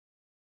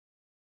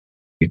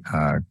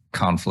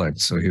conflict,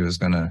 so he was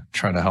going to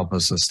try to help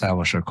us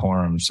establish a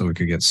quorum so we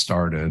could get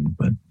started.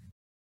 But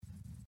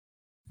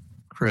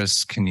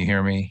Chris, can you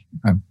hear me?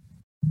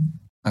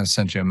 I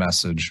sent you a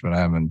message, but I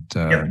haven't.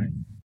 Yep.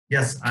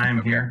 Yes,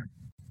 I'm here.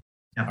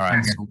 Yep, all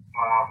right. So,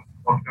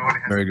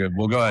 very good.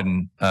 We'll go ahead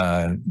and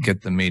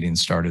get the meeting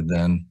started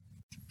then,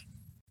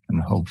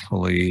 and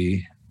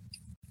hopefully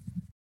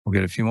we'll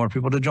get a few more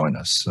people to join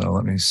us. So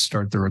let me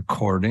start the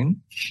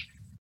recording.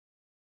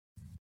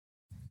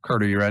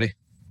 Kurt, are you ready?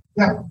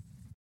 Yeah.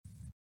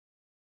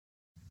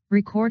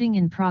 Recording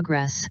in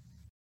progress.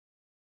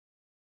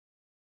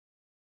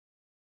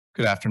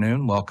 Good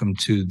afternoon. Welcome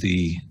to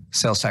the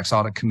Sales Tax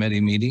Audit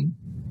Committee meeting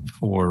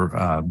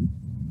for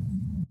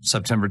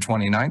September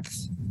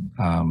 29th.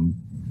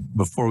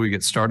 Before we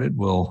get started,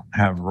 we'll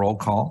have roll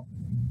call.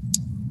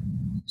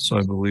 So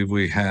I believe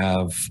we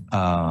have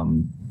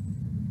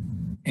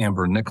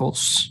Amber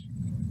Nichols.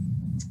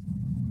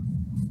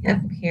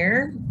 Yep,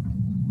 here.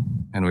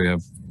 And we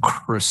have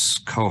Chris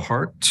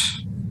Cohart.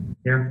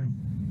 Here.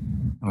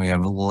 And we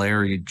have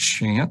Larry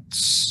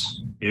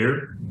Chance.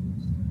 Here.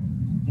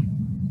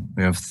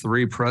 We have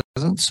 3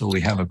 present, so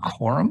we have a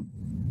quorum.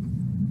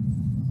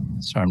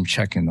 So I'm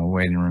checking the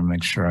waiting room,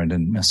 make sure I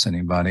didn't miss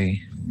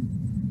anybody.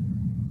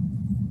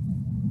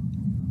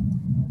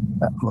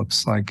 That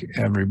looks like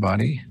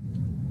everybody.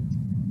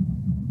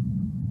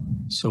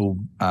 So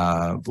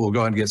we'll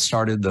go ahead and get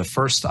started. The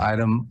first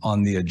item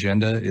on the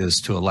agenda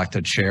is to elect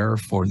a chair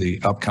for the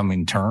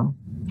upcoming term.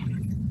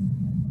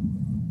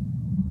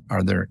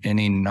 Are there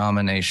any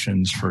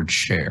nominations for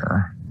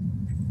chair?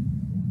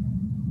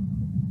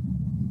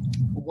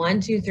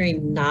 1, 2, 3,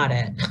 not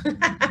it.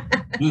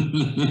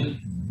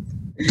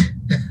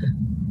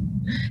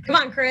 Come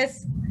on,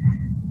 Chris.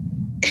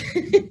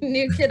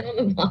 New kid on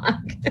the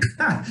block.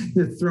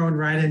 You're thrown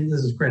right in.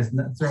 This is Chris.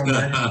 Thrown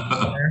right in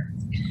there.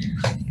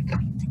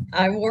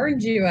 I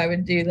warned you I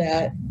would do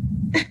that.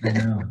 I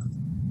know.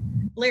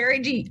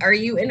 Larry, are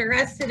you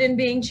interested in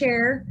being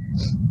chair?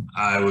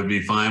 I would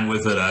be fine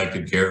with it. I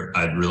could care.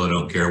 I really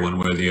don't care one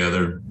way or the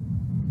other.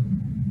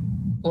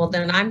 Well,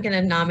 then I'm going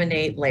to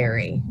nominate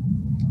Larry.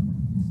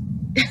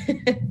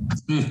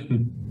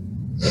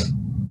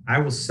 I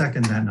will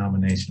second that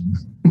nomination.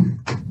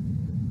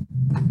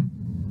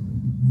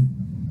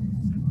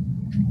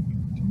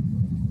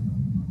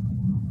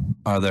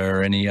 Are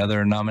there any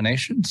other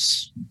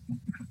nominations?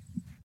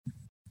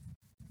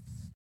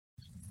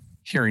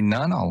 Hearing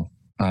none, I'll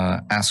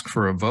ask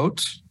for a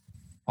vote.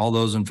 All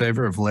those in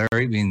favor of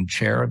Larry being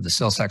chair of the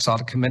Sales Tax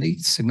Audit Committee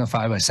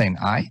signify by saying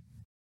aye.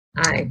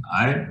 Aye.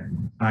 Aye.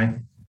 Aye.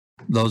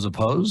 Those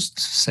opposed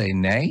say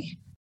nay.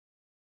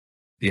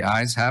 The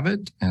ayes have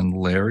it, and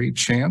Larry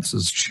Chance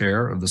is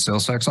chair of the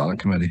Sales Tax Audit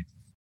Committee.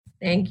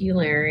 Thank you,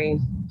 Larry.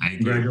 Thank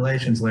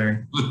Congratulations,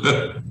 Larry.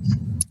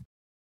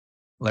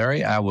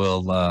 Larry, I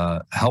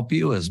will help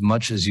you as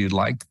much as you'd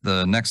like.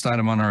 The next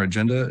item on our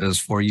agenda is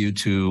for you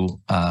to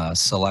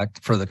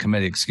select, for the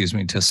committee,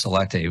 to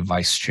select a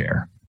vice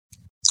chair.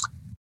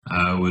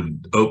 I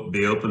would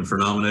be open for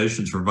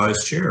nominations for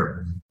vice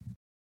chair.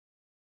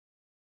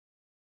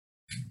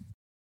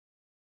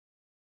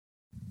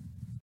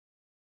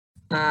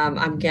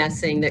 I'm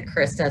guessing that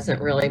Chris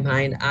doesn't really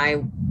mind.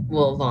 I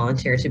will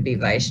volunteer to be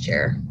vice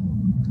chair.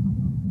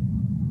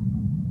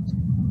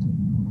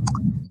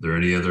 Are there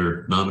any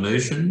other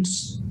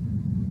nominations?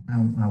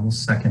 I will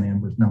second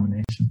Amber's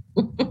nomination.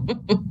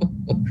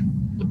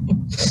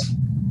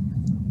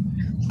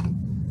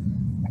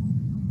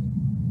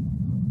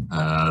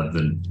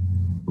 Then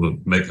we'll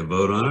make a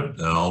vote on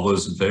it. All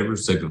those in favor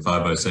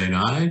signify by saying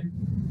aye.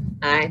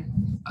 Aye.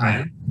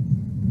 Aye.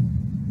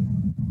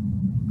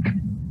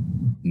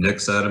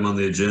 Next item on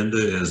the agenda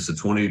is the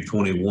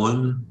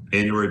 2021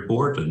 annual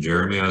report. And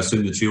Jeremy, I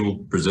assume that you will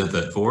present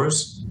that for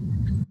us.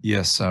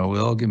 Yes, I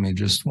will. Give me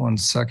just 1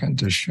 second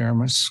to share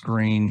my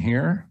screen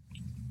here.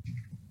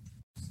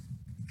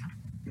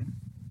 Can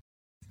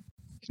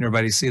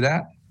everybody see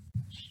that?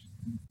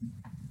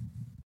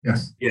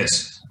 Yes.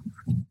 Yes.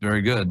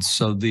 Very good.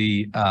 So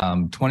the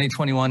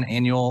 2021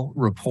 annual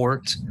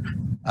report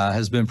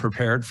has been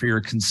prepared for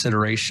your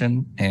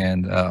consideration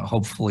and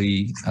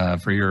hopefully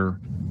for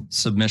your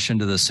submission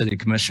to the City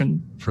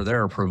Commission for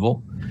their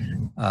approval.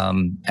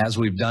 As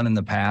we've done in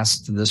the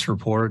past, this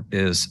report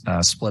is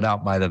split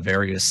out by the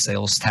various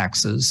sales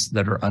taxes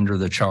that are under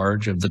the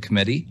charge of the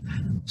committee.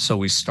 So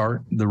we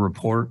start the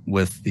report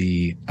with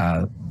the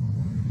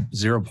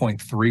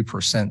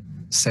 0.3%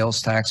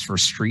 sales tax for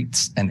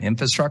streets and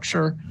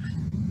infrastructure.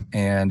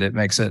 And it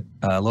makes it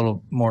a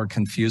little more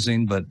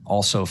confusing, but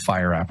also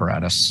fire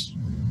apparatus.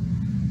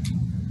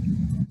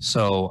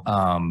 So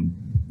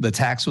the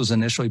tax was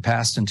initially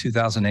passed in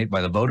 2008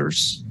 by the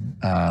voters.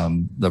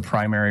 The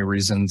primary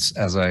reasons,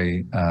 as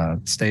I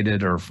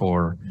stated, are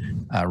for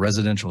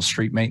residential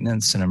street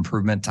maintenance and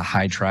improvement to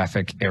high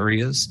traffic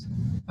areas.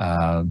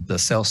 The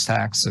sales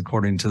tax,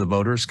 according to the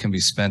voters, can be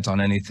spent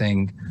on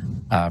anything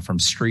from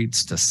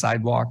streets to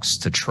sidewalks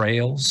to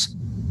trails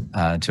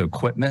to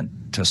equipment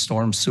to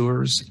storm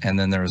sewers. And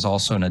then there is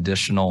also an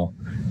additional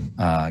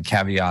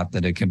caveat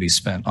that it can be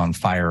spent on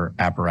fire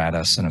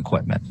apparatus and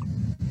equipment.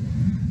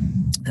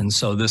 And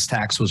so this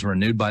tax was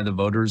renewed by the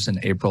voters in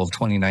April of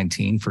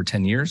 2019 for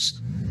 10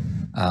 years.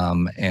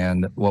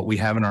 And what we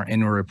have in our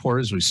annual report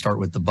is we start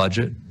with the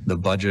budget. The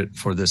budget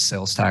for this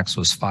sales tax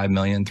was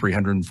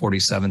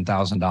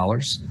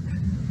 $5,347,000.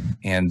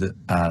 And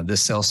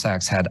this sales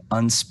tax had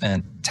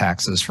unspent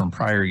taxes from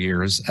prior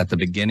years at the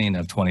beginning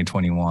of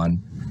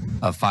 2021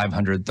 of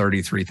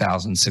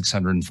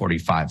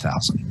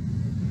 $533,645,000.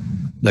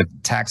 The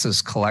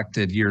taxes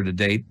collected year to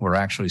date were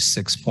actually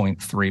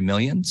 6.3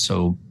 million,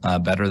 so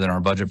better than our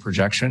budget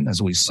projection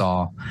as we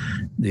saw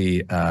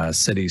the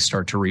city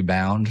start to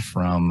rebound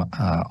from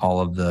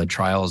all of the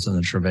trials and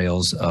the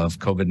travails of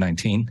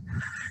COVID-19.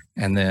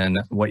 And then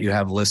what you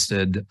have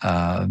listed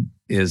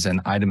is an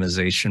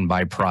itemization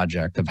by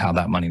project of how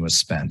that money was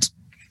spent.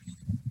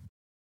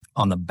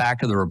 On the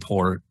back of the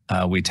report,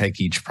 we take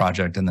each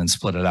project and then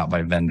split it out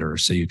by vendor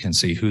so you can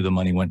see who the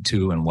money went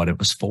to and what it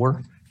was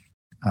for.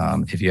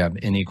 If you have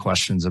any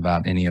questions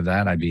about any of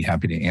that, I'd be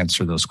happy to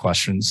answer those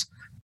questions.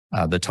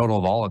 The total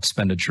of all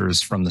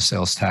expenditures from the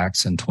sales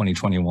tax in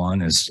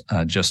 2021 is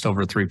just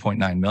over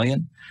 3.9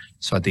 million.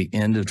 So at the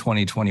end of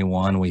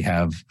 2021, we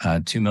have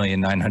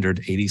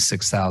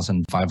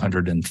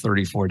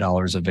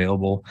 $2,986,534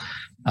 available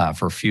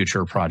for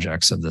future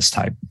projects of this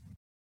type.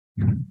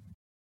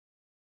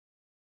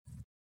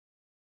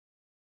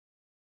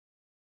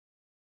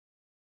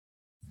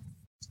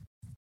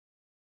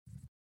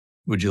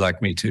 Would you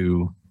like me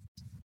to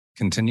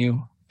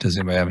continue? Does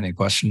anybody have any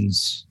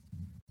questions?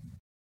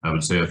 I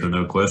would say if there are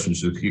no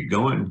questions, we'll keep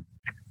going.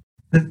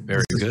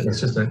 Very good. It's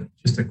just a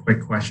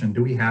quick question.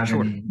 Do we have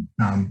Sure. any,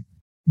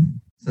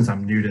 since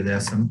I'm new to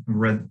this, I'm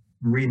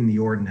reading the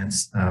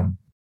ordinance,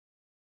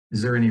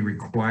 is there any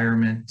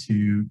requirement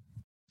to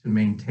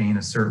maintain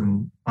a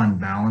certain fund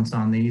balance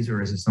on these,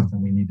 or is it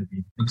something we need to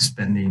be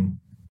expending,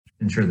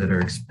 ensure that are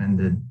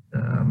expended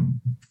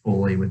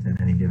fully within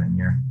any given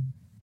year?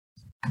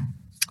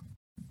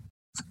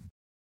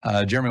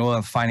 Jeremy, we'll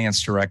have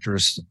finance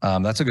directors.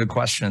 That's a good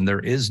question. There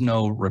is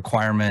no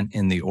requirement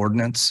in the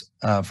ordinance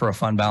for a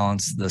fund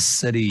balance. The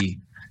city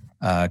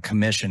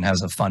commission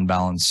has a fund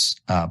balance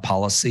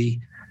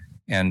policy.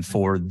 And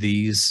for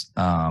these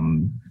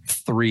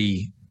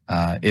three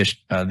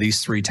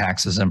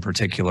taxes in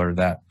particular,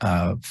 that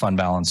fund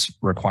balance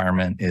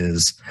requirement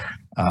is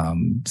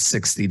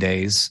 60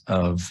 days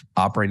of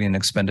operating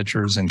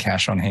expenditures and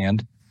cash on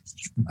hand.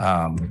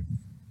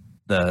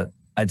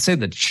 I'd say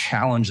the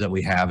challenge that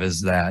we have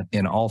is that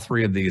in all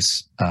three of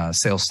these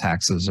sales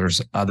taxes,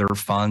 there's other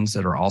funds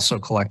that are also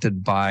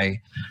collected by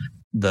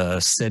the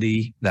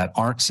city that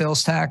aren't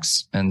sales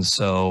tax. And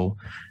so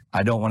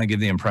I don't want to give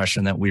the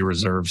impression that we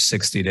reserve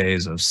 60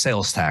 days of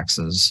sales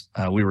taxes.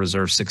 We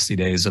reserve 60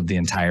 days of the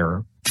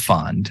entire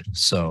fund.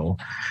 So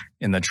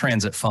in the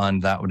transit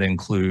fund, that would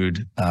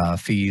include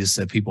fees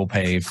that people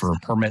pay for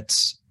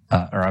permits,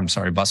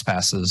 bus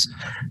passes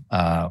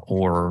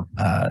or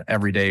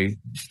everyday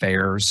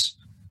fares.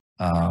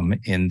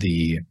 In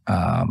the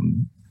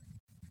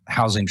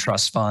housing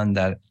trust fund,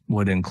 that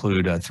would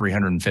include a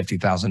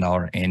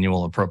 $350,000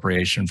 annual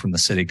appropriation from the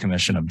city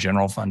commission of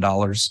general fund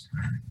dollars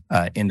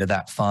into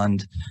that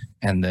fund.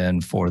 And then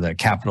for the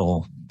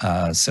capital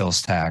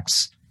sales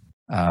tax,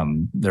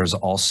 there's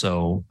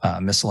also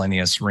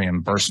miscellaneous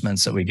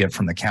reimbursements that we get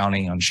from the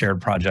county on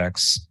shared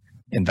projects,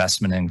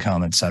 investment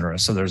income, et cetera.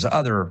 So there's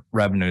other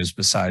revenues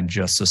beside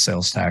just the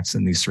sales tax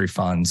in these three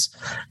funds.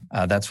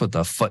 That's what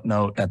the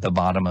footnote at the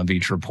bottom of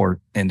each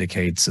report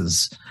indicates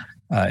is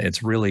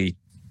it's really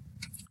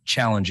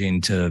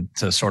challenging to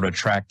sort of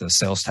track the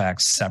sales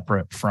tax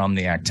separate from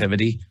the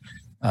activity.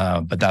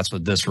 But that's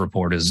what this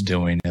report is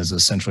doing, is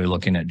essentially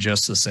looking at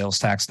just the sales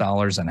tax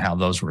dollars and how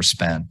those were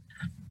spent.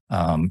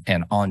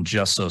 And on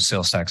just those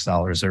sales tax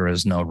dollars, there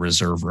is no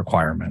reserve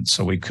requirement.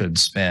 So we could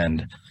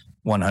spend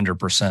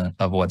 100%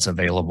 of what's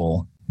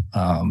available.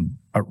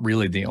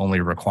 Really, the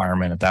only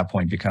requirement at that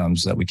point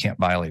becomes that we can't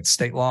violate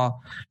state law,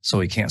 so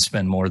we can't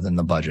spend more than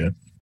the budget.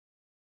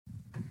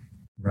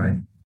 Right.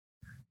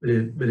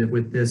 But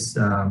with this,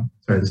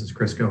 this is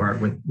Chris Gohart.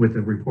 With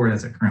the report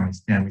as it currently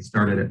stands, we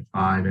started at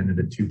 5, ended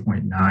at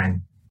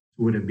 2.9.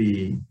 Would it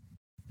be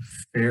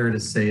fair to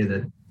say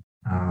that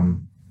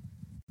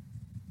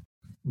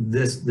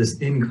this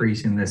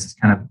increase in this is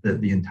kind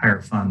of the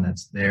entire fund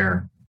that's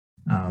there?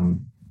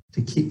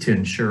 To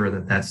ensure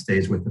that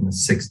stays within the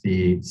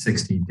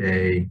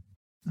 60-day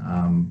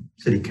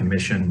city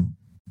commission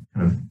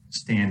kind of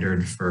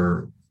standard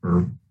for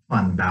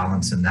fund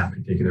balance in that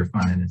particular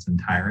fund in its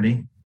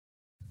entirety.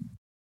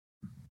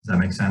 Does that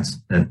make sense?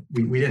 That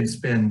we didn't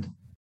spend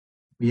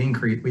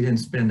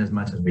as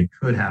much as we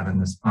could have in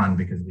this fund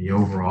because of the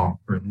overall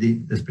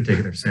this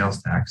particular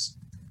sales tax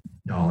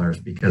dollars,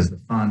 because the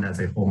fund as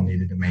a whole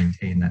needed to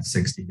maintain that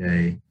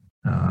 60-day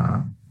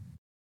fund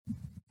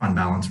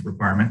balance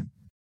requirement.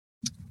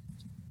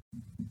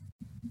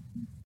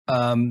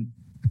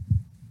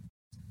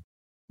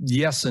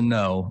 Yes and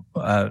no.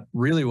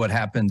 Really what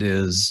happened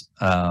is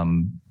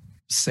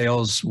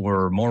sales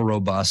were more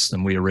robust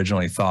than we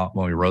originally thought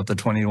when we wrote the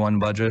 21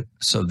 budget.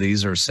 So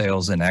these are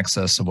sales in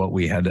excess of what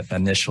we had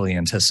initially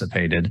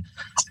anticipated.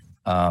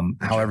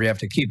 However, you have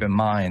to keep in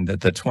mind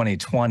that the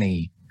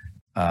 2020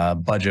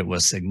 budget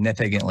was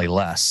significantly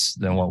less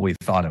than what we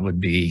thought it would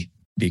be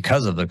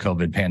because of the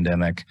COVID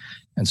pandemic.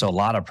 And so a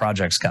lot of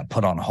projects got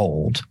put on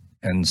hold.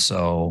 And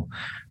so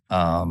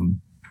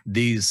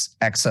these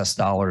excess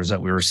dollars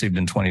that we received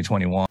in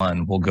 2021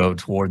 will go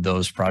toward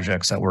those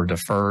projects that were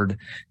deferred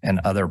and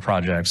other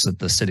projects that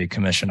the City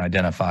Commission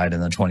identified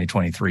in the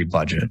 2023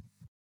 budget.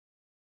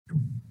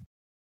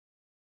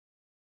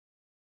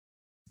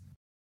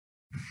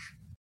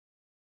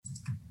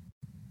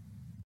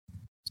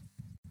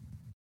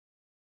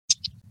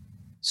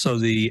 So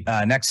the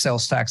next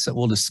sales tax that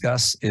we'll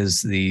discuss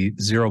is the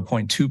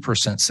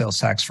 0.2% sales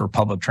tax for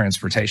public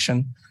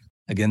transportation.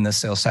 Again, this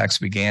sales tax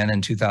began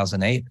in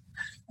 2008.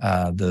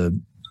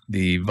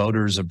 The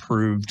voters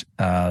approved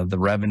the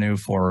revenue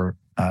for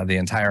the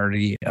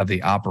entirety of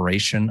the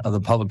operation of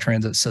the public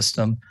transit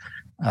system.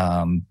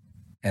 And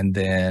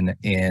then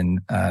in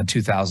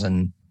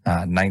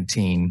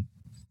 2019,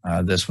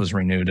 this was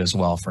renewed as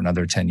well for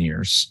another 10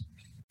 years.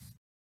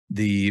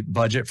 The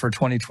budget for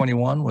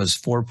 2021 was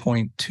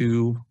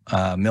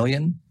 $4.2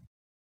 million.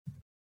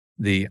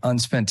 The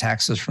unspent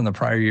taxes from the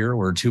prior year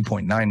were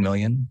 $2.9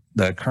 million.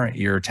 The current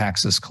year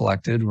taxes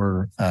collected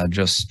were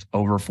just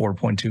over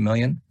 $4.2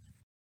 million.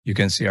 You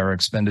can see our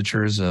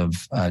expenditures of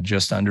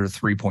just under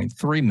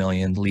 $3.3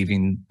 million,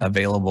 leaving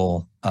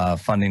available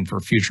funding for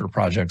future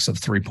projects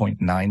of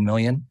 $3.9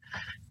 million.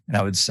 And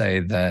I would say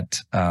that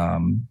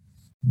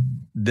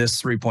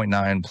this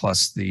 3.9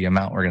 plus the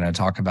amount we're going to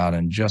talk about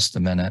in just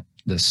a minute,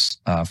 this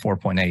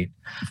 4.8,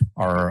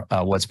 are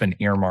what's been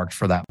earmarked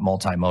for that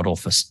multimodal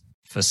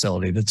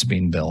facility that's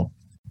being built.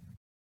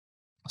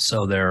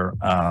 So there,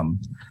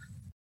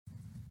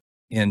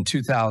 in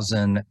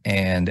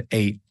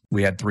 2008,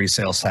 we had 3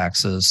 sales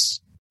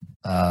taxes,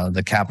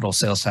 the capital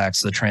sales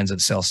tax, the transit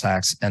sales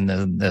tax, and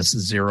then this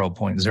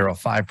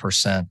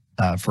 0.05%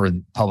 for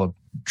public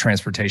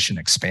transportation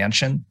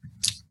expansion.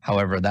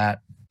 However, that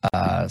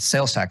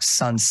sales tax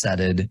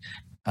sunsetted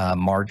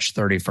March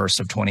 31st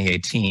of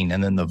 2018,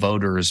 and then the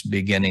voters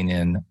beginning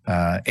in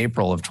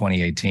April of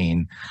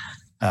 2018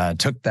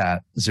 took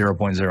that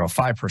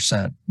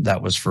 0.05%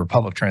 that was for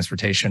public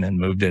transportation and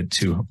moved it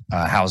to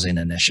housing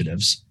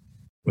initiatives,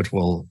 which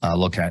we'll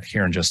look at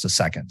here in just a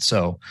second.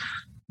 So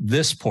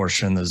this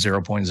portion, the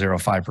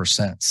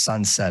 0.05%,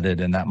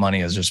 sunsetted, and that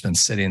money has just been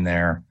sitting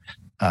there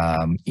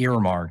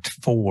earmarked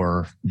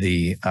for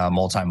the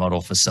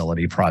multimodal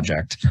facility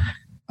project.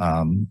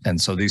 And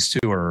so these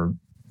two are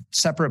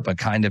separate, but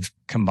kind of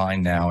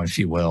combined now, if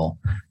you will.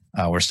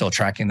 We're still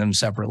tracking them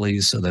separately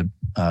so that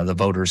the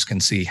voters can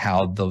see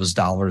how those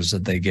dollars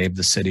that they gave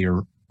the city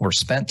were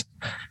spent.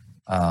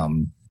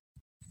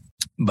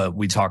 But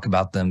we talk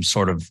about them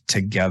sort of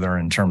together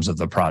in terms of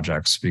the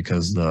projects,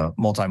 because the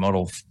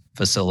multimodal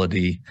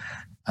facility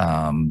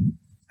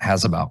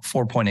has about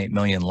 $4.8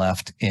 million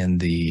left in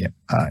the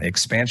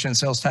expansion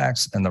sales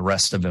tax, and the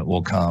rest of it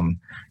will come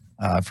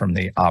from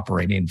the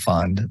operating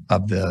fund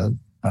of the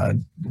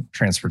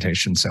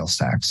transportation sales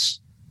tax.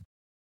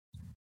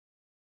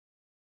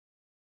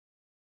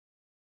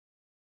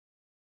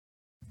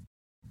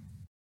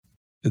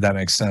 Did that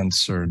make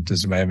sense, or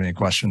does anybody have any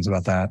questions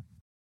about that?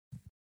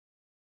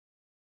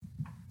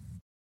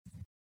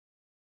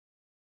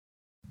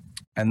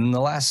 And then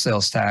the last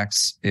sales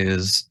tax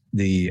is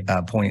the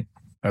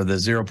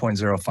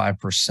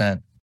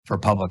 0.05% for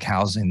public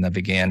housing that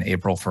began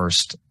April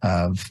 1st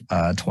of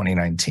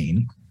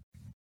 2019.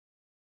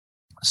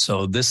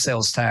 So this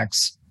sales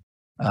tax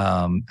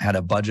had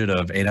a budget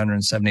of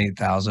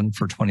 $878,000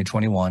 for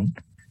 2021.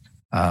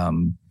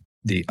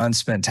 The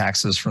unspent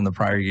taxes from the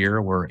prior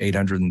year were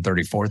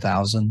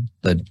 $834,000.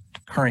 The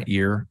current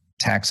year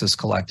taxes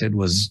collected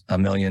was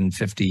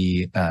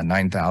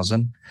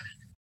 $1,059,000.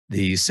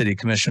 The City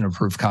Commission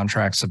approved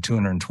contracts of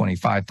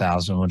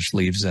 $225,000, which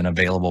leaves an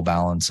available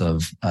balance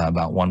of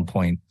about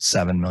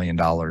 $1.7 million.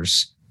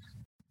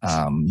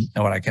 And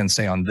what I can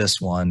say on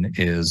this one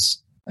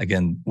is,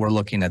 again, we're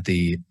looking at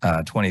the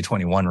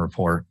 2021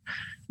 report.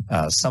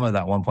 Some of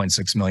that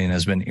 1.6 million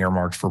has been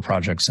earmarked for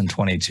projects in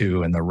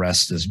 22, and the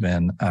rest has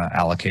been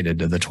allocated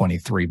to the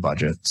 23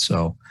 budget.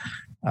 So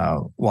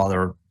while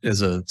there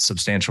is a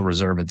substantial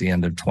reserve at the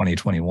end of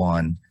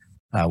 2021,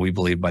 we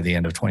believe by the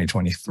end of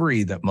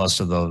 2023 that most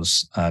of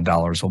those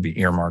dollars will be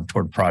earmarked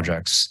toward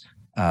projects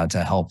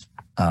to help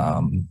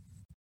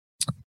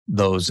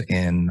those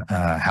in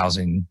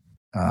housing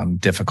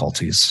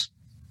difficulties.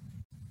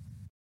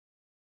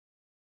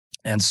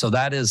 And so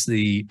that is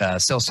the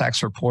sales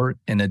tax report.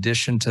 In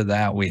addition to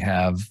that, we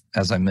have,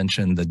 as I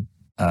mentioned,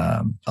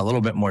 a little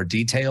bit more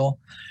detail,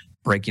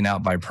 breaking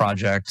out by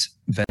project,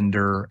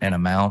 vendor, and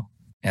amount,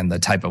 and the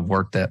type of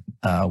work that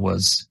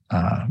was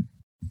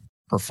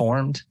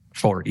performed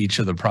for each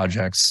of the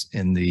projects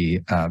in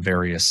the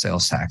various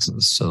sales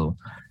taxes. So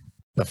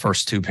the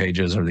first 2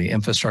 pages are the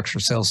infrastructure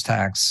sales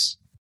tax.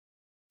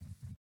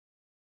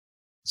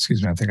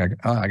 Excuse me, I think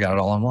I got it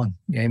all on one.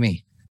 Yay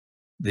me.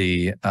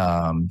 The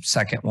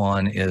second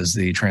one is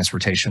the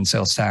transportation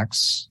sales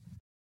tax.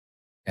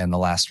 And the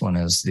last one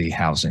is the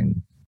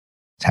housing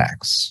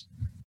tax.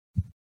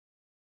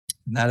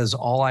 And that is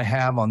all I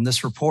have on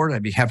this report.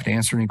 I'd be happy to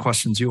answer any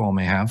questions you all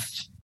may have.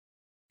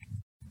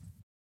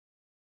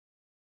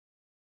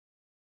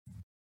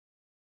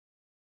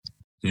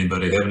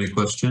 Anybody have any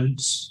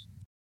questions?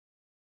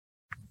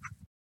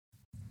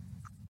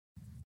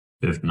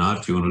 If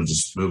not, you want to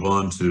just move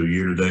on to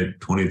year-to-date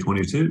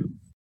 2022?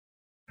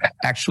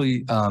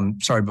 Actually,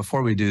 sorry,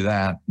 before we do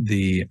that,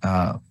 the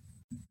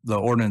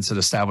ordinance that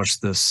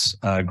established this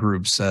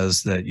group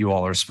says that you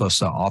all are supposed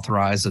to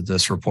authorize that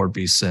this report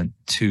be sent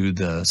to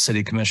the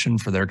city commission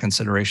for their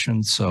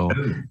consideration. So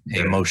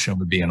a motion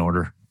would be in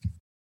order.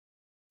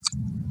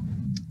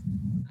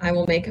 I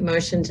will make a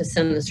motion to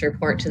send this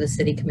report to the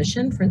city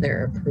commission for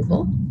their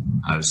approval.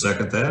 I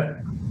second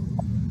that.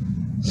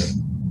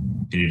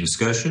 Any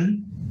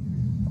discussion?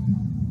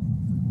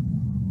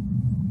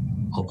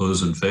 All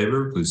those in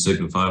favor, please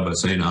signify by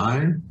saying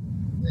aye.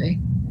 Aye.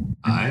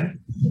 Aye.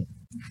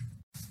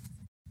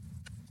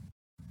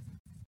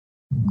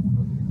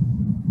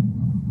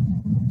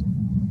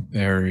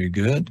 Very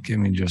good. Give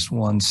me just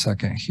 1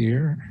 second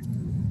here.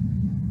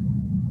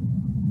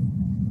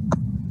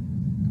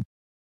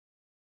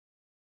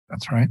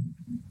 That's right.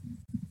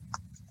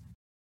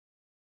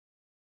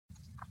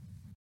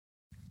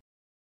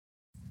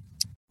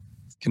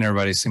 Can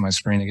everybody see my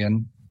screen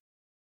again?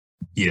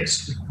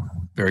 Yes.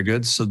 Very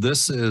good. So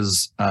this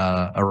is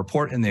a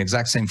report in the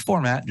exact same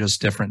format,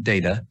 just different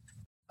data.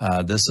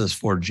 This is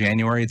for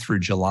January through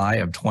July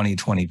of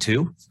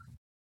 2022.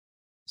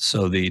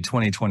 So the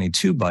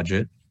 2022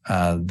 budget,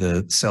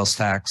 the sales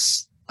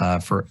tax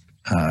for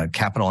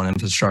capital and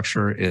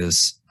infrastructure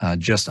is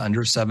just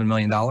under $7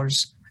 million.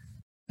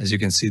 As you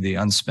can see, the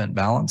unspent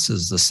balance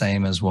is the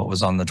same as what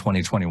was on the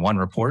 2021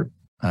 report,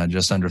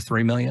 just under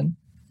 $3 million.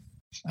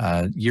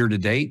 Year to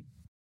date,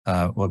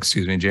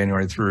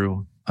 January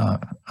through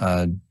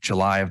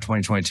July of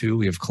 2022,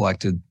 we have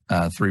collected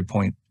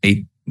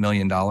 $3.8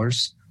 million.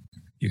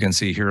 You can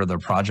see here are the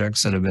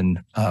projects that have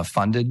been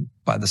funded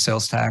by the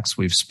sales tax.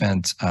 We've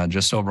spent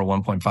just over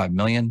 1.5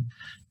 million.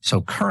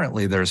 So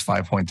currently there's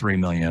 5.3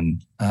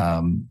 million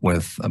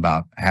with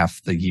about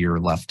half the year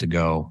left to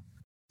go.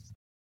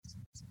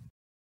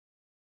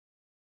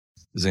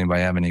 Does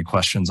anybody have any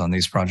questions on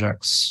these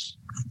projects?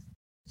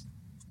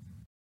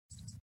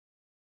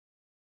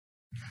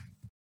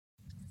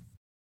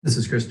 This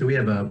is Chris. Do we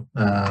have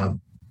a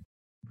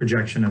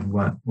projection of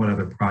what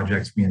other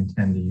projects we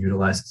intend to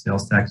utilize the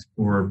sales tax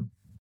for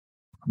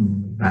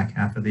in the back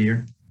half of the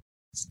year?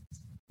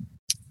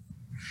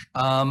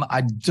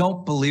 I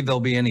don't believe there'll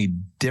be any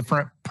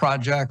different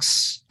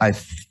projects. I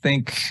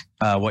think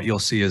what you'll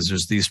see is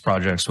just these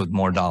projects with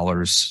more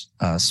dollars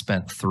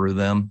spent through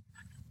them.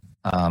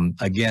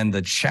 Again,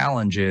 the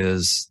challenge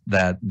is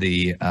that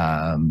the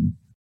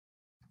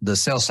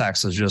sales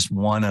tax is just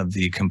one of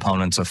the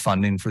components of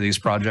funding for these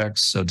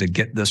projects. So to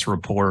get this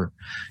report,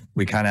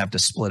 we kind of have to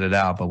split it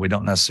out, but we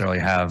don't necessarily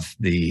have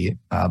the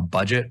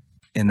budget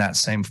in that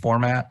same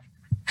format.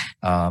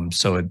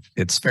 So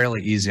it's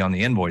fairly easy on the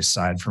invoice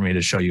side for me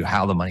to show you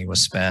how the money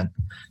was spent.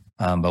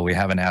 But we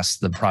haven't asked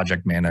the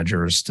project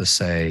managers to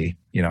say,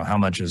 you know, how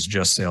much is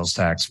just sales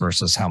tax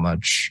versus how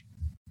much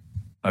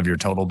of your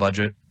total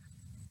budget.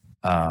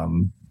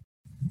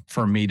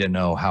 For me to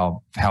know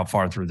how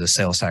far through the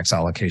sales tax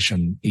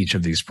allocation each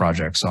of these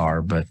projects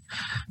are. But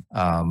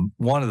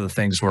one of the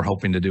things we're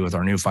hoping to do with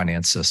our new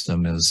finance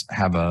system is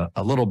have a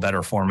little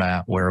better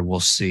format where we'll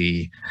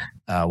see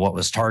what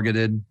was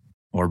targeted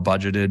or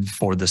budgeted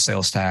for the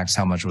sales tax,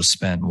 how much was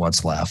spent, and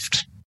what's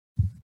left.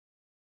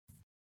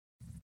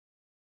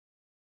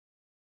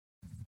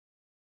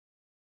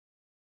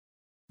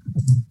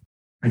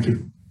 Thank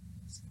you.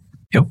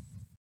 Yep.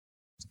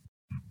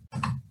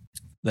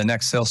 The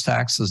next sales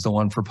tax is the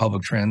one for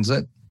public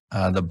transit.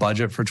 The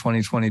budget for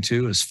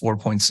 2022 is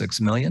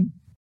 4.6 million.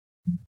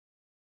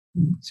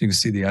 So you can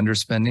see the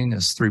underspending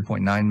is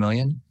 3.9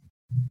 million.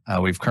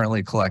 We've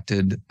currently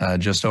collected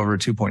just over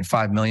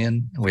 2.5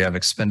 million. We have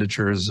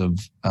expenditures of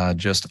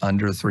just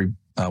under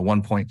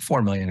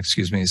 1.4 million,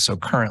 excuse me. So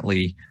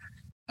currently,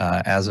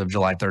 as of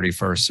July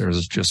 31st,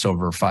 there's just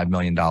over $5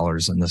 million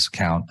in this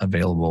account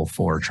available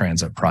for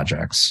transit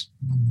projects.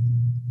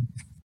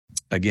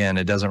 Again,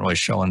 it doesn't really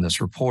show in this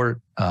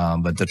report,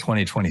 but the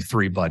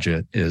 2023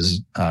 budget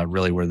is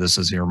really where this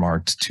is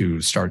earmarked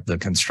to start the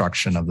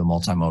construction of the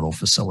multimodal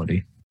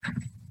facility.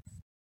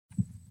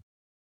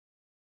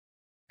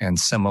 And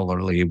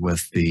similarly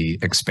with the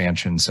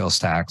expansion sales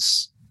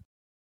tax,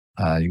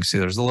 you can see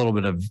there's a little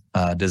bit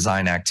of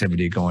design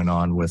activity going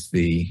on with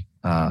the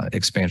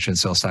expansion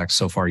sales tax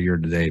so far year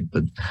to date,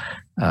 but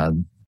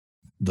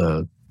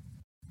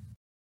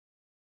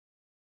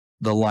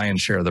the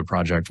lion's share of the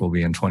project will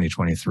be in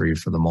 2023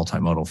 for the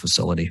multimodal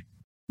facility.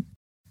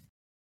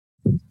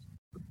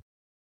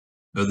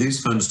 Are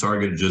these funds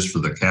targeted just for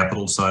the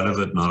capital side of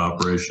it, not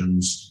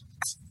operations?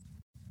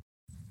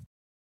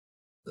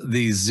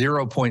 The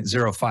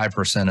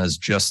 0.05% is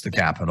just the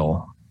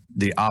capital.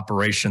 the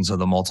operations of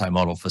the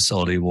multimodal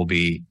facility will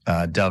be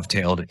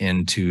dovetailed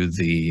into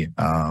the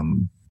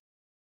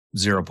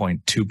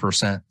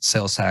 0.2%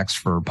 sales tax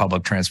for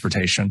public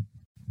transportation.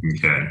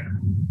 Okay.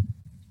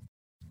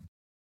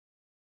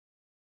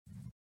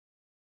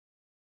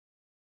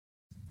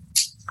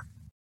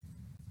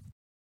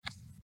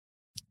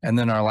 And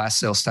then our last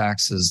sales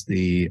tax is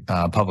the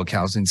public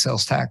housing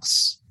sales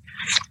tax.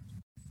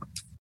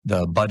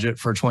 The budget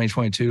for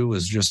 2022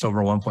 was just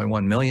over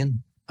 1.1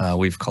 million.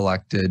 We've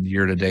collected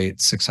year to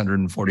date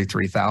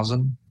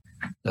 643,000.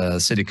 The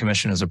city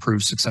commission has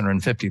approved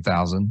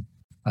 650,000.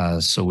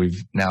 So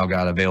we've now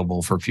got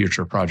available for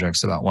future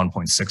projects about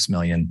 1.6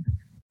 million.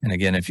 And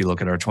again, if you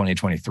look at our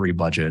 2023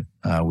 budget,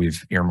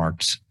 we've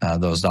earmarked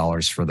those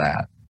dollars for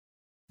that.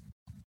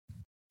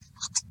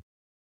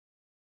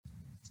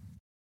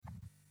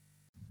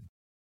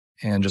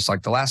 And just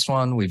like the last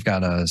one, we've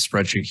got a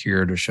spreadsheet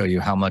here to show you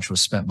how much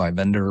was spent by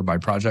vendor, by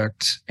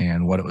project,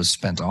 and what it was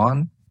spent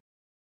on.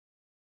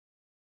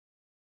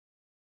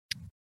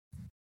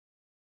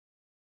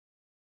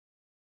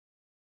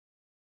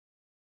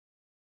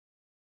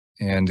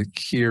 And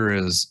here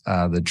is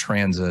the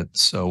transit.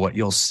 So what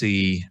you'll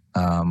see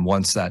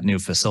once that new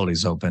facility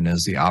is open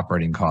is the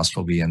operating cost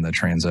will be in the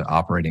transit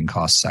operating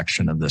cost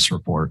section of this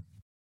report.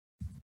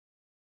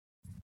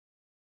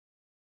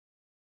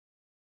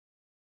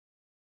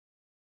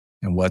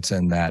 And what's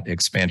in that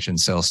expansion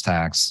sales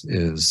tax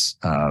is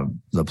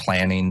the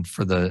planning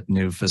for the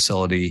new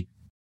facility,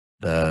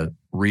 the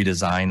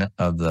redesign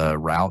of the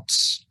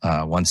routes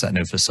once that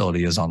new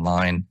facility is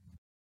online,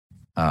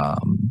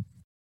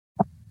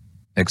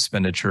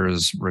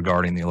 expenditures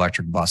regarding the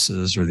electric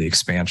buses or the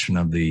expansion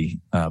of the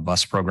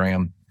bus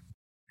program,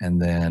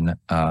 and then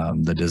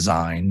the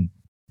design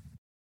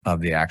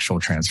of the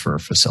actual transfer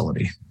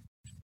facility.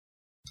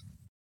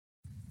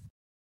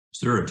 Is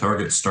there a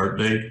target start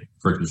date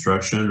for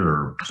construction,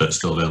 or is that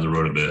still down the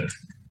road a bit?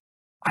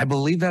 I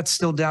believe that's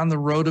still down the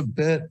road a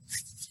bit.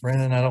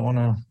 Brandon, I don't want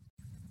to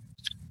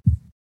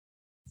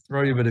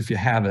throw you, but if you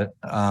have it,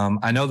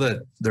 I know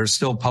that there's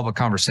still public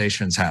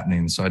conversations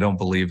happening, so I don't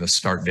believe a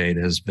start date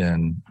has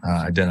been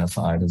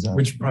identified. Is that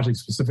Which project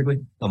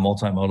specifically? the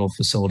multimodal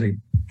facility?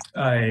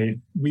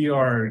 We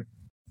are,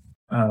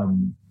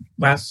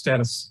 last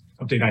status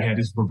update I had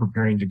is we're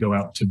preparing to go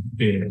out to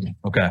bid.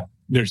 Okay.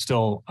 There's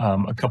still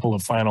a couple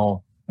of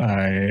final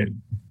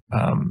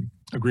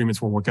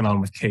agreements we're working on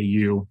with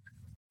KU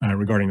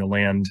regarding the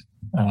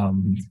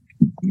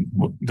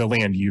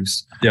land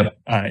use. Yep.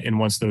 And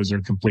once those are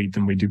complete,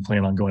 then we do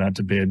plan on going out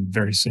to bid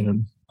very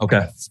soon.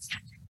 Okay.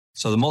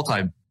 So the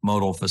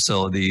multimodal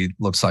facility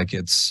looks like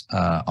it's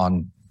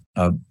on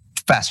a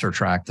faster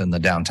track than the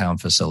downtown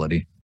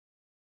facility.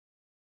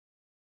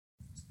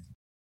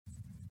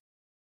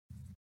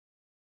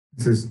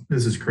 This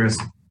is Chris.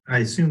 I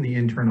assume the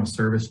internal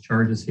service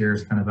charges here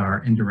is kind of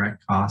our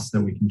indirect costs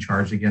that we can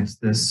charge against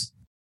this.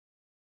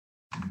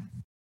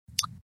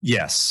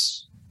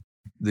 Yes.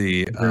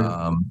 The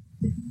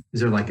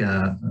Is there like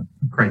a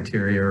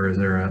criteria, or is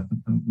there a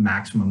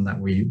maximum that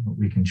we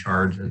can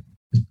charge as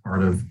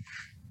part of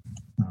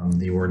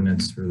the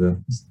ordinance or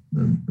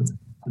the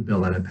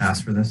bill that had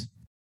passed for this?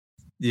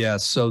 yeah,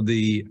 so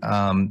the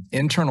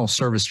internal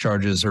service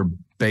charges are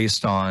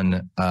based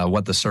on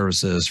what the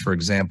service is. For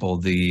example,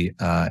 the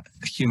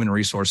Human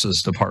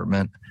Resources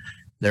Department,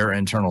 their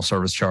internal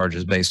service charge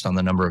is based on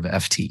the number of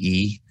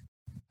FTE,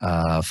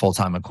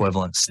 full-time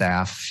equivalent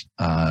staff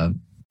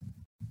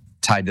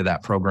tied to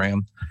that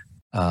program.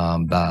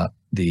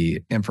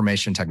 The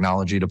Information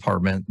Technology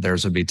Department,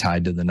 theirs would be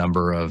tied to the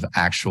number of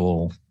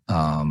actual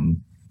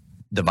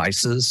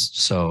devices,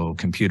 so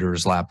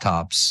computers,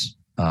 laptops,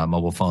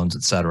 mobile phones,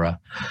 et cetera.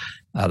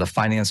 The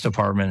Finance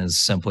Department is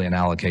simply an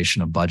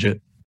allocation of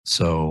budget.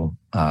 So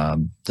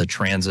the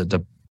Transit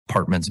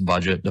Department's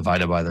budget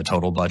divided by the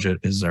total budget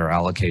is their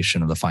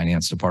allocation of the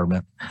Finance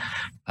Department.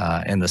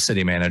 And the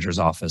City Manager's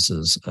Office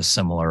is a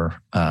similar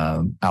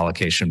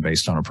allocation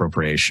based on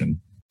appropriation.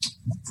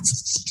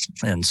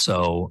 And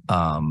so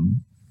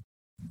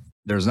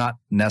there's not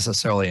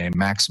necessarily a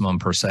maximum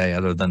per se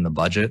other than the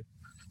budget.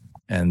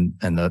 And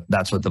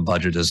that's what the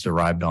budget is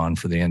derived on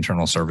for the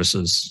internal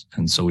services.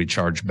 And so we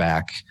charge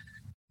back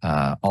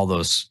all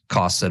those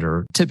costs that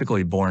are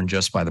typically borne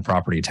just by the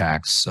property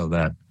tax, so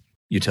that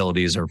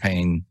utilities are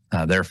paying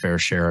their fair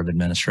share of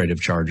administrative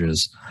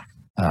charges.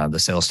 The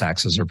sales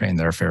taxes are paying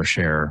their fair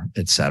share,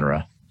 et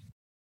cetera.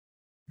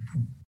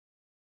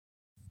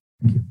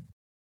 Thank you.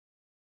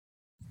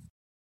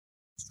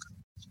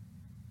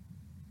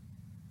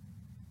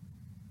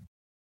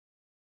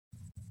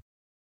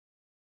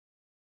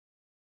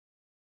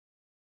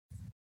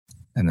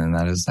 And then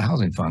that is the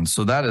housing fund.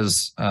 So that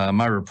is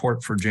my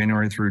report for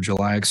January through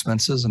July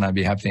expenses, and I'd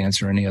be happy to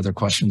answer any other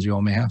questions you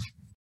all may have.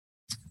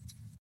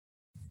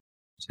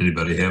 Does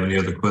anybody have any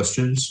other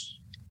questions?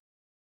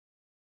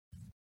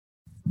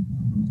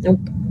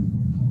 Nope.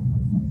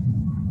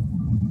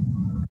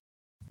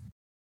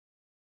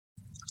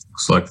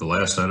 Looks like the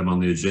last item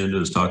on the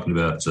agenda is talking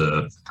about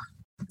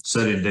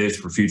setting dates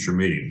for future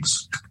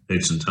meetings,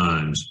 dates and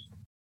times.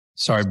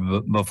 Sorry,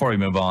 before we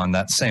move on,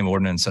 that same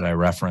ordinance that I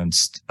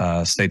referenced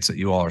states that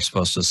you all are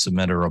supposed to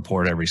submit a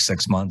report every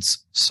 6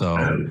 months. So,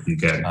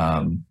 Okay.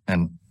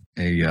 and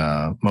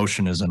a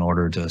motion is in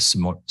order to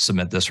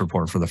submit this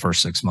report for the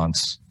first 6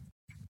 months.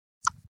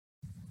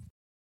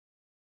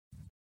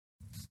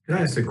 Can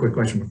I ask a quick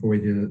question before we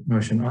do the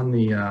motion on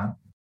the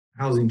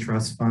housing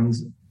trust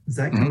funds? Is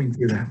that coming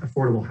through the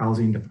Affordable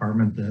Housing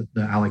Department,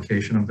 the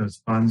allocation of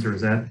those funds, or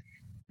is that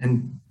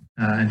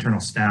internal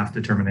staff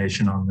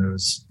determination on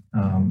those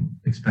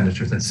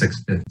expenditures at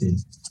 650?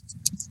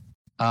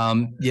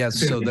 Yes,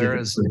 so there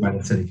is by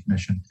the City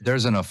Commission.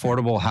 There's an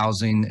Affordable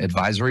Housing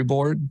Advisory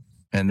Board,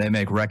 and they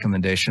make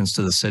recommendations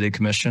to the City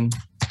Commission.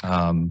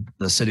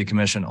 The City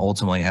Commission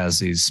ultimately has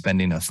these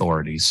spending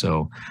authorities.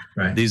 So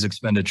Right. these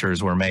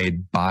expenditures were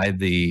made by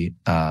the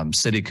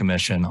City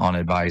Commission on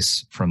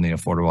advice from the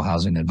Affordable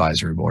Housing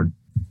Advisory Board.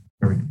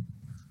 Perfect.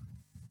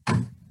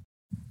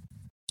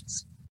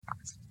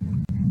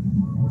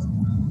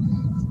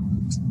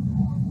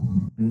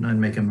 And I'd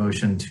make a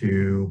motion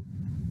to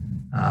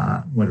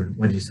what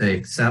did you say?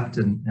 Accept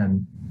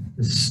and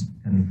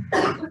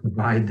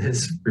provide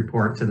this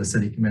report to the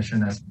City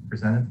Commission as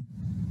presented.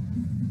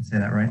 Say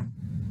that right?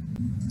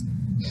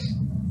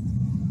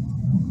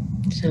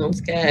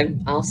 Sounds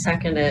good. I'll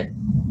second it.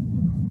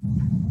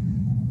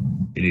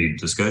 Any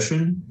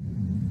discussion?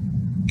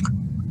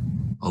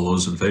 All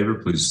those in favor,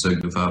 please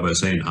signify by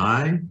saying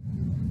aye.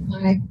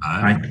 Aye.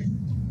 Aye.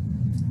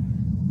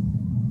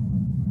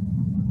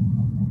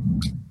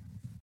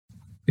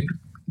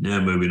 Now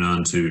moving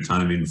on to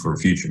timing for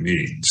future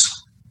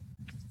meetings.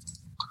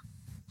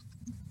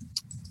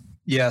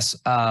 Yes.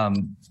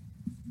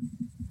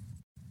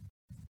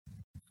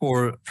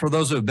 For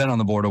those who have been on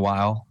the board a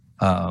while,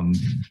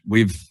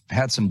 we've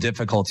had some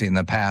difficulty in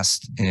the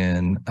past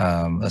in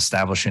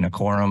establishing a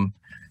quorum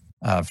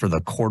for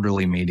the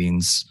quarterly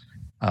meetings.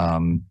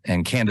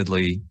 And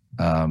candidly,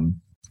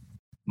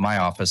 my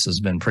office has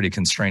been pretty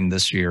constrained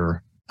this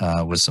year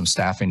with some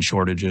staffing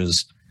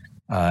shortages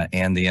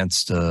and the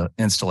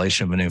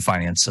installation of a new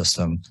finance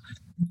system.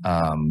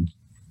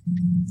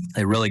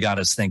 It really got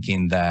us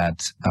thinking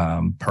that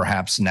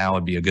perhaps now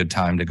would be a good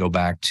time to go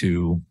back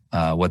to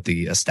what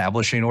the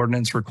establishing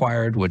ordinance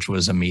required, which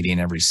was a meeting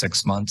every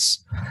 6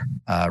 months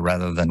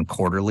rather than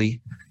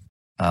quarterly.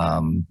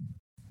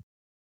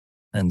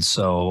 And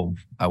so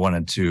I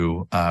wanted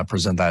to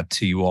present that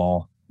to you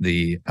all.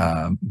 The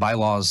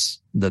bylaws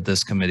that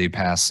this committee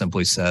passed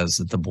simply says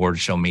that the board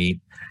shall meet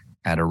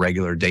at a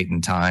regular date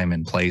and time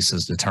and place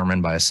as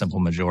determined by a simple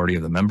majority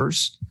of the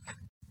members.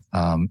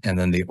 And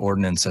then the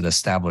ordinance that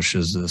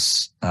establishes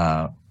this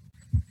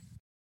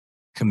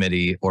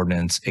committee,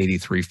 Ordinance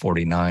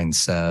 8349,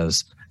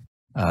 says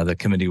the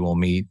committee will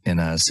meet in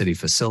a city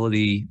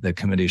facility. The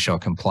committee shall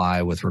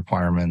comply with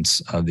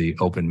requirements of the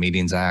Open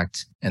Meetings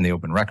Act and the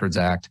Open Records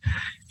Act.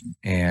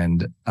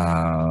 And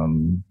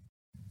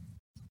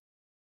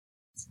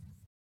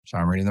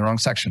sorry, I'm reading the wrong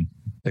section.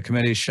 The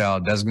committee shall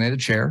designate a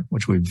chair,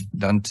 which we've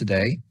done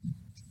today,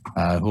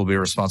 who will be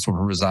responsible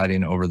for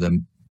presiding over the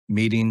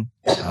meeting.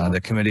 The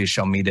committee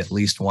shall meet at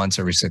least once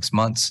every 6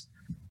 months,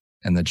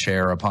 and the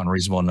chair, upon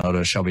reasonable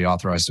notice, shall be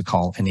authorized to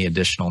call any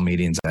additional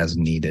meetings as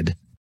needed.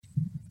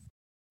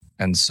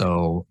 And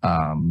so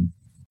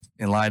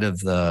in light of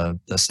the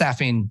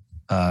staffing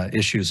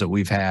issues that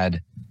we've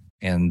had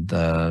and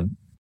the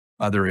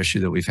other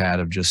issue that we've had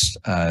of just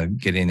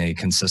getting a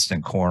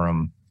consistent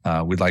quorum,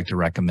 we'd like to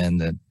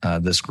recommend that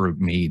this group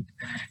meet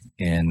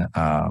in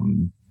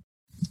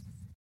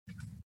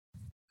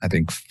I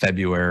think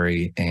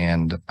February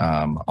and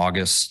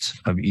August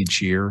of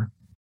each year.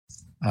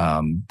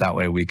 That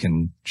way we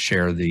can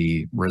share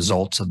the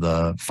results of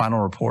the final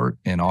report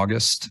in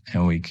August,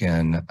 and we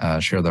can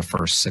share the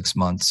first 6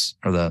 months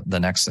or the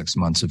next 6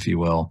 months, if you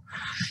will,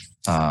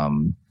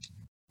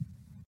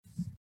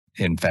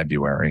 in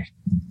February.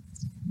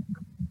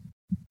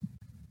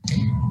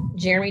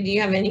 Jeremy, do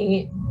you have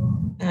any,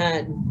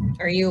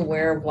 are you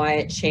aware of why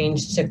it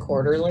changed to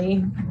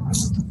quarterly?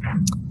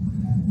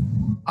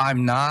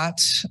 I'm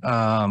not.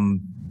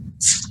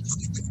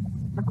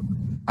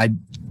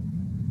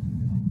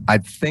 I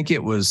think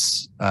it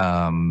was.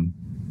 Trying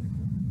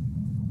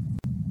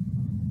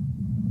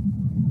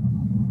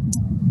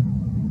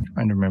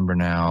to remember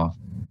now.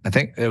 I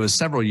think it was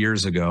several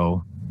years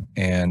ago,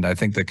 and I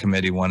think the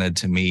committee wanted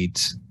to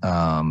meet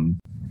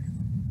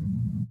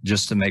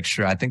just to make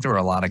sure. I think there were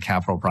a lot of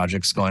capital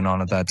projects going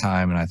on at that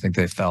time, and I think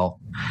they felt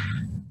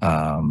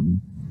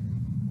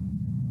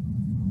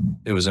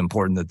it was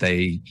important that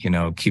they,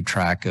 keep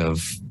track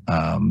of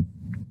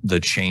the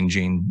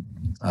changing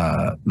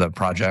the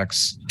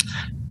projects.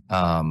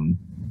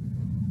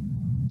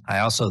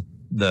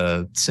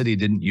 The city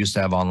didn't used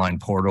to have online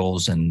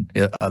portals and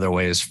other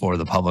ways for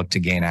the public to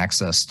gain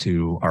access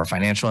to our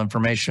financial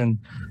information.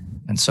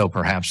 And so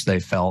perhaps they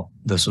felt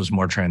this was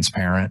more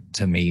transparent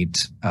to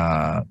meet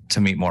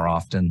more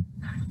often.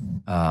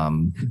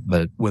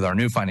 But with our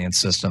new finance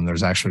system,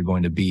 there's actually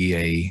going to be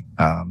a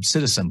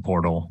citizen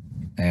portal,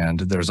 and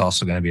there's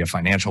also going to be a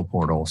financial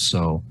portal.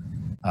 So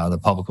the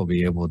public will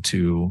be able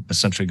to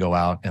essentially go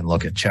out and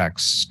look at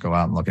checks, go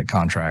out and look at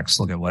contracts,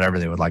 look at whatever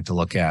they would like to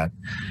look at,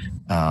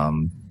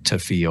 to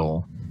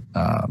feel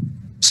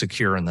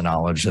secure in the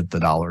knowledge that the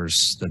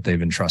dollars that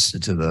they've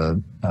entrusted to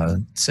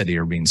the city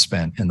are being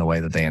spent in the way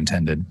that they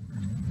intended.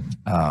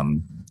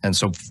 And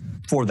so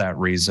for that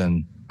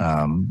reason,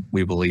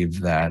 we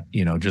believe that,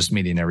 just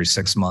meeting every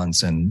 6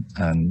 months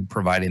and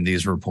providing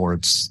these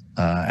reports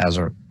as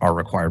are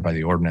required by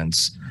the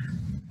ordinance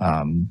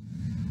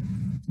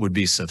would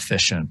be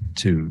sufficient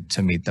to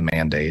meet the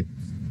mandate.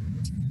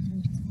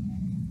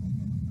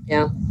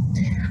 Yeah,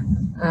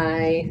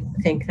 I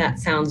think that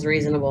sounds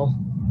reasonable.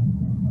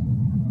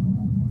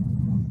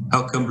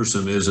 How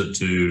cumbersome is it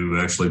to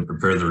actually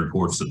prepare the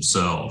reports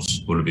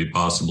themselves? Would it be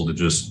possible to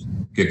just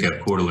kick out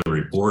quarterly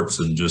reports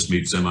and just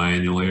meet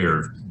semi-annually,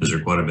 or is there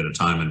quite a bit of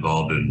time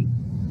involved in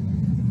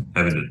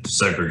having to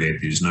segregate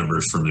these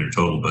numbers from their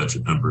total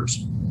budget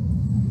numbers?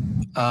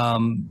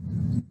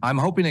 I'm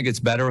hoping it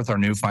gets better with our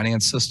new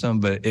finance system,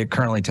 but it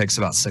currently takes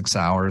about 6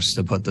 hours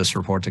to put this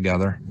report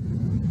together.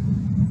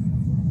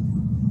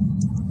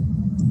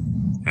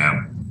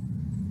 Yeah.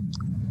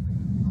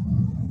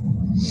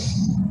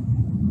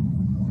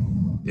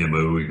 Yeah,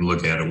 but we can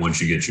look at it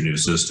once you get your new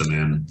system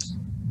in.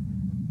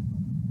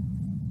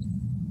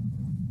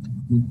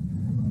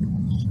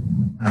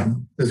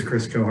 This is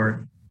Chris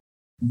Cohart.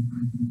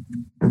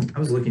 I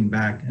was looking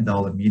back at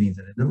all the meetings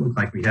and it didn't look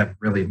like we have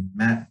really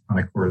met on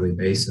a quarterly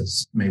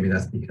basis. Maybe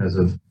that's because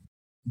of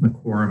the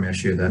quorum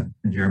issue that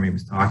Jeremy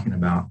was talking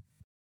about.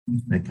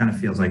 It kind of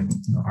feels like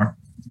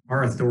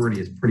our authority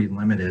is pretty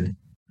limited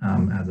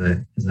as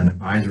an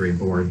advisory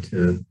board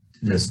to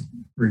just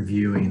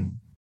reviewing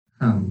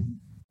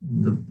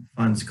the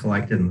funds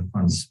collected and the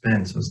funds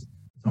spent. So it's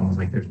almost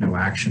like there's no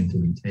action to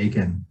be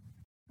taken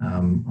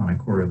on a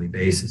quarterly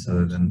basis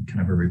other than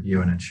kind of a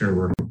review and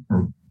ensure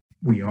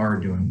we are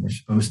doing what we're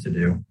supposed to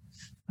do.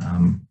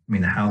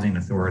 The housing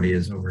authority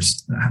is over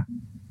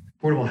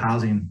affordable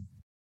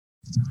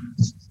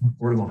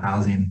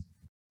housing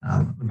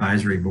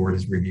advisory board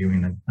is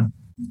reviewing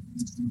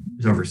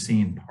is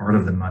overseeing part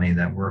of the money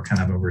that we're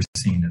kind of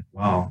overseeing as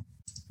well.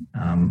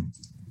 And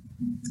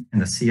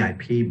the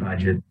CIP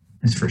budget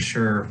is for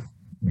sure.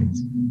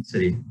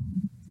 City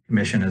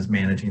Commission is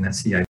managing that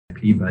CIP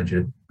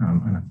budget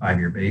on a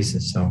 5-year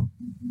basis. So I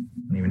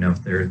don't even know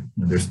if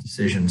there's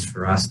decisions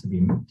for us to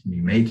be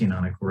making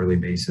on a quarterly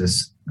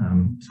basis.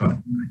 So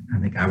I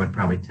think I would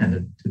probably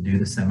tend to do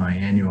the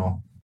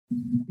semi-annual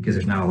because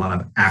there's not a lot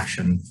of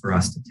action for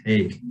us to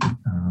take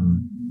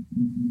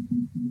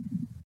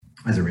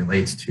as it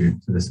relates to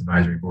this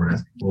advisory board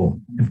as a whole.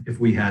 If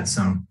we had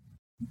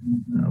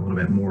a little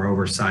bit more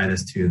oversight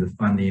as to the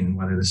funding and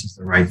whether this is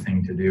the right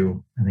thing to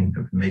do, I think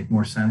that would make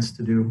more sense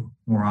to do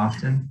more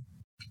often.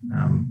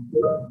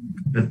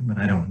 But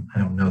I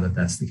don't know that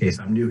that's the case.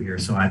 I'm new here,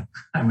 so I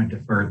would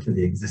defer to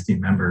the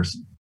existing members.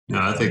 No,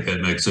 I think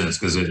that makes sense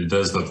because it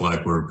does look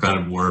like we're kind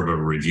of more of a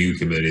review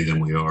committee than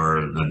we are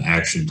an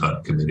action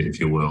type committee, if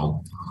you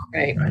will.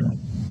 Right.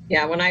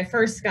 Yeah. When I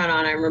first got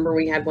on, I remember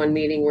we had one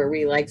meeting where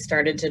we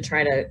started to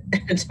try to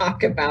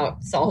talk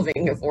about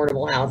solving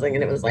affordable housing.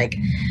 And it was like,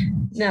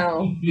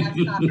 no, that's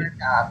not our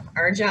job.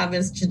 Our job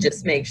is to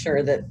just make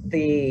sure that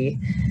the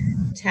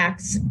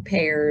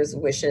taxpayers'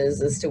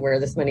 wishes as to where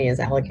this money is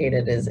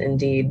allocated is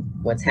indeed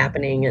what's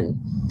happening. And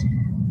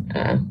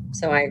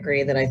so I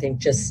agree that I think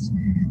just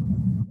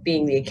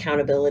being the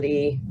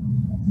accountability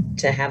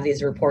to have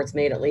these reports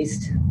made at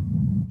least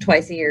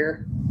twice a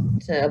year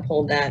to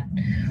uphold that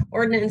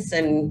ordinance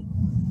and,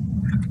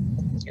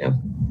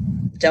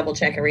 double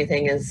check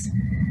everything is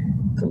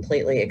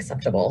completely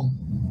acceptable.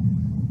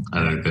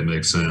 I think that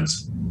makes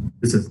sense.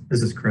 This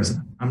is Chris.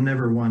 I'm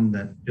never one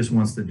that just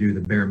wants to do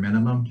the bare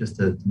minimum just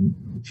to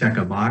check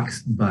a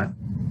box, but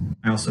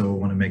I also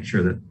want to make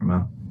sure that from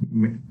a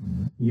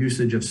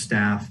usage of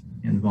staff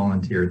and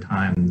volunteer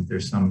time, that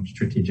there's some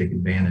strategic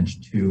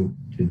advantage to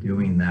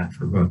doing that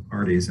for both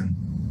parties. And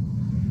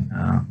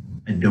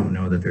I don't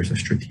know that there's a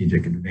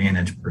strategic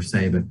advantage per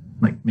se, but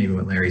like maybe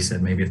what Larry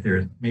said, maybe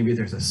there's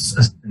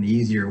an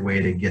easier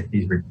way to get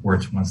these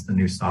reports once the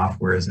new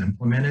software is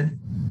implemented,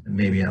 and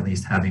maybe at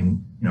least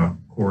having a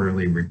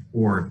quarterly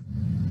report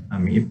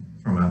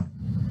from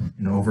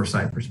an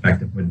oversight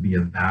perspective would be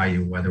of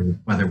value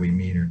whether we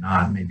meet or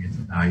not. Maybe it's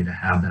a value to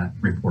have that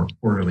report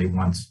quarterly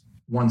once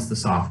the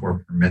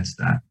software permits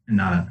that, and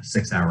not a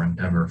 6-hour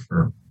endeavor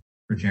for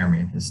Jeremy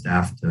and his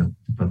staff to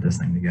put this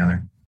thing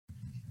together.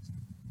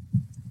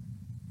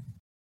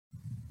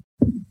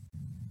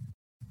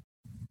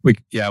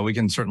 We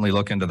can certainly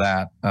look into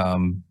that.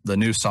 The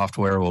new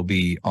software will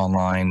be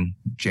online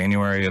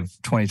January of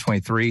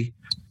 2023.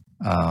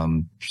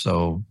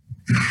 So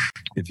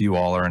if you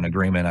all are in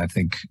agreement, I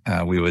think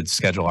we would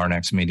schedule our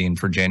next meeting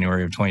for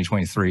January of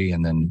 2023,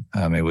 and then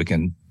maybe we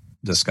can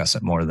discuss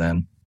it more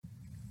then.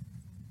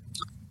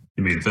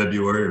 You mean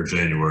February or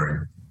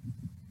January?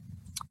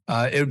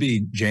 It would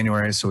be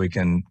January, so we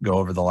can go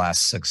over the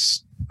last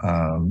 6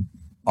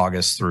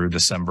 August through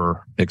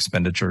December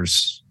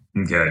expenditures.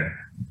 Okay.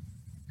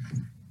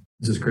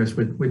 This is Chris.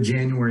 Would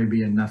January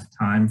be enough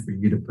time for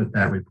you to put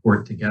that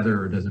report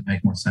together, or does it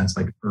make more sense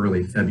like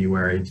early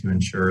February to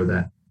ensure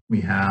that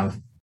you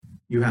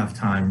have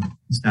time,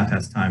 staff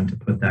has time to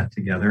put that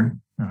together?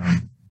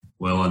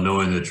 Well, and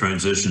knowing that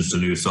transitions to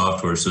new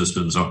software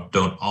systems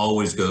don't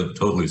always go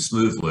totally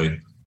smoothly,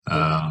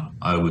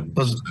 I would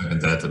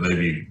second that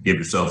maybe give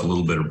yourself a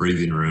little bit of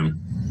breathing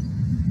room.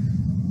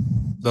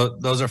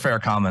 Those are fair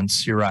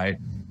comments. You're right.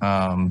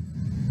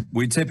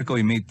 We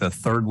typically meet the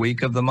third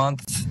week of the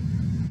month.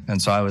 And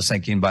so I was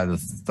thinking by the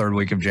third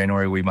week of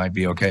January, we might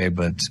be okay.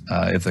 But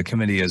if the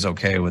committee is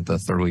okay with the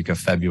third week of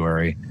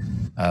February,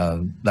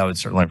 that would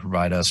certainly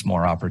provide us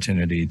more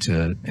opportunity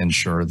to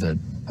ensure that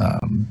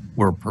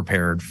we're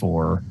prepared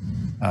for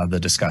the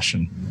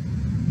discussion.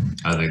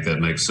 I think that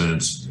makes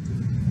sense.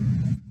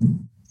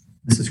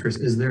 This is Chris.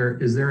 Is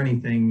there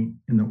anything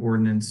in the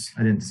ordinance?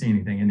 I didn't see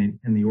anything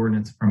in the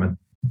ordinance from a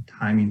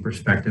timing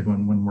perspective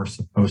when we're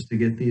supposed to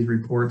get these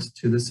reports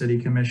to the city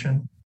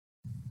commission?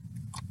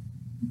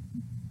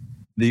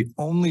 The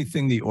only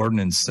thing the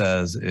ordinance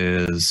says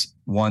is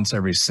once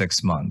every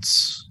 6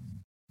 months.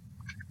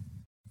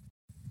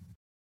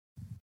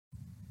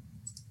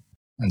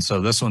 And so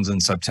this one's in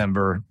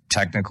September.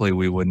 Technically,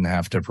 we wouldn't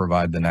have to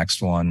provide the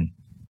next one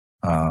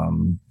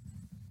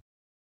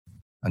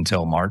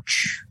until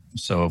March.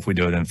 So if we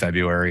do it in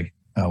February,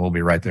 we'll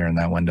be right there in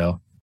that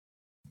window.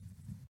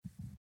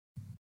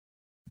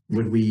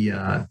 Would we,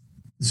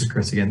 this is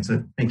Chris again,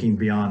 so thinking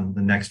beyond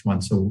the next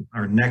one. So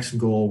our next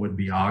goal would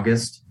be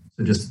August.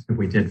 So just if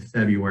we did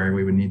February,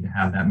 we would need to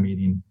have that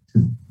meeting,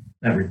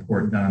 that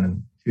report done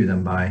and to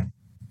them by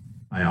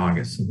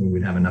August. So we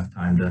would have enough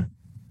time to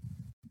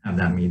have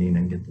that meeting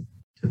and get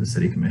to the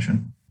city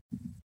commission.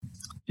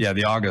 Yeah,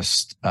 the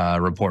August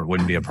report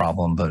wouldn't be a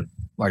problem, but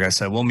like I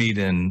said, we'll meet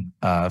in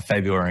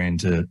February and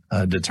to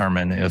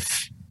determine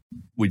if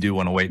we do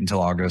want to wait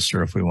until August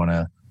or if we want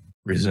to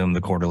resume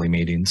the quarterly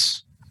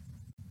meetings.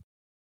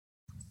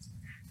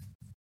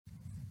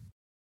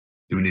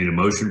 Do we need a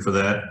motion for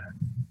that?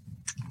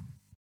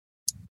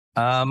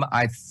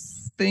 I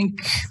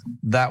think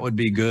that would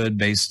be good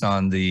based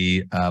on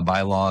the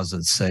bylaws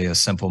that say a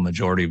simple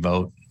majority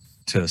vote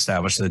to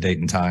establish the date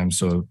and time.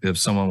 So if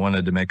someone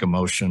wanted to make a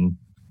motion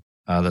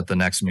that the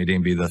next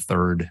meeting be the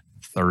third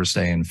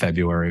Thursday in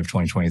February of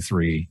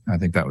 2023, I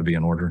think that would be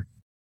in order.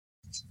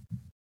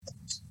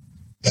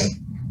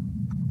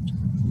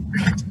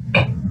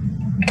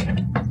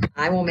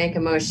 I will make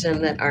a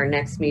motion that our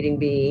next meeting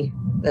be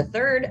the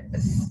third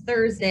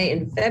Thursday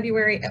in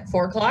February at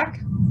 4 o'clock.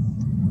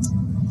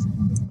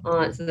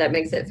 So that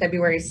makes it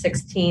February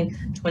 16th,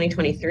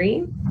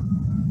 2023.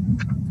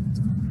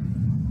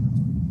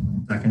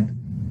 Second.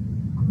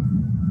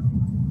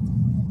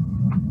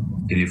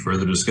 Any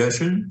further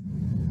discussion?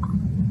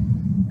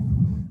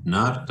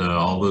 Not,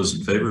 all those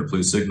in favor,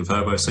 please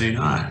signify by saying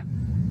aye.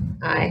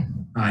 Aye.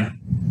 Aye.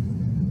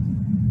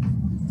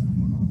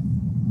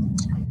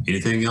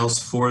 Anything else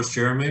for us,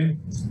 Jeremy?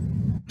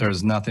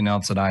 There's nothing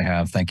else that I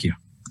have. Thank you.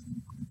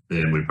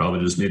 Then we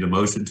probably just need a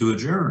motion to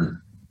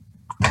adjourn.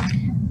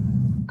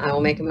 I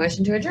will make a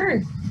motion to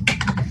adjourn.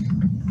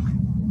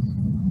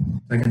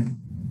 Second.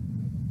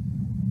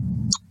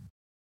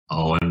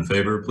 All in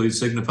favor, please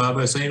signify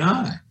by saying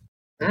aye.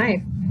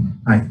 Aye.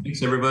 Aye.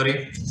 Thanks,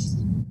 everybody.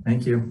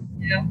 Thank you.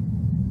 Yeah.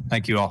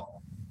 Thank you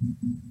all.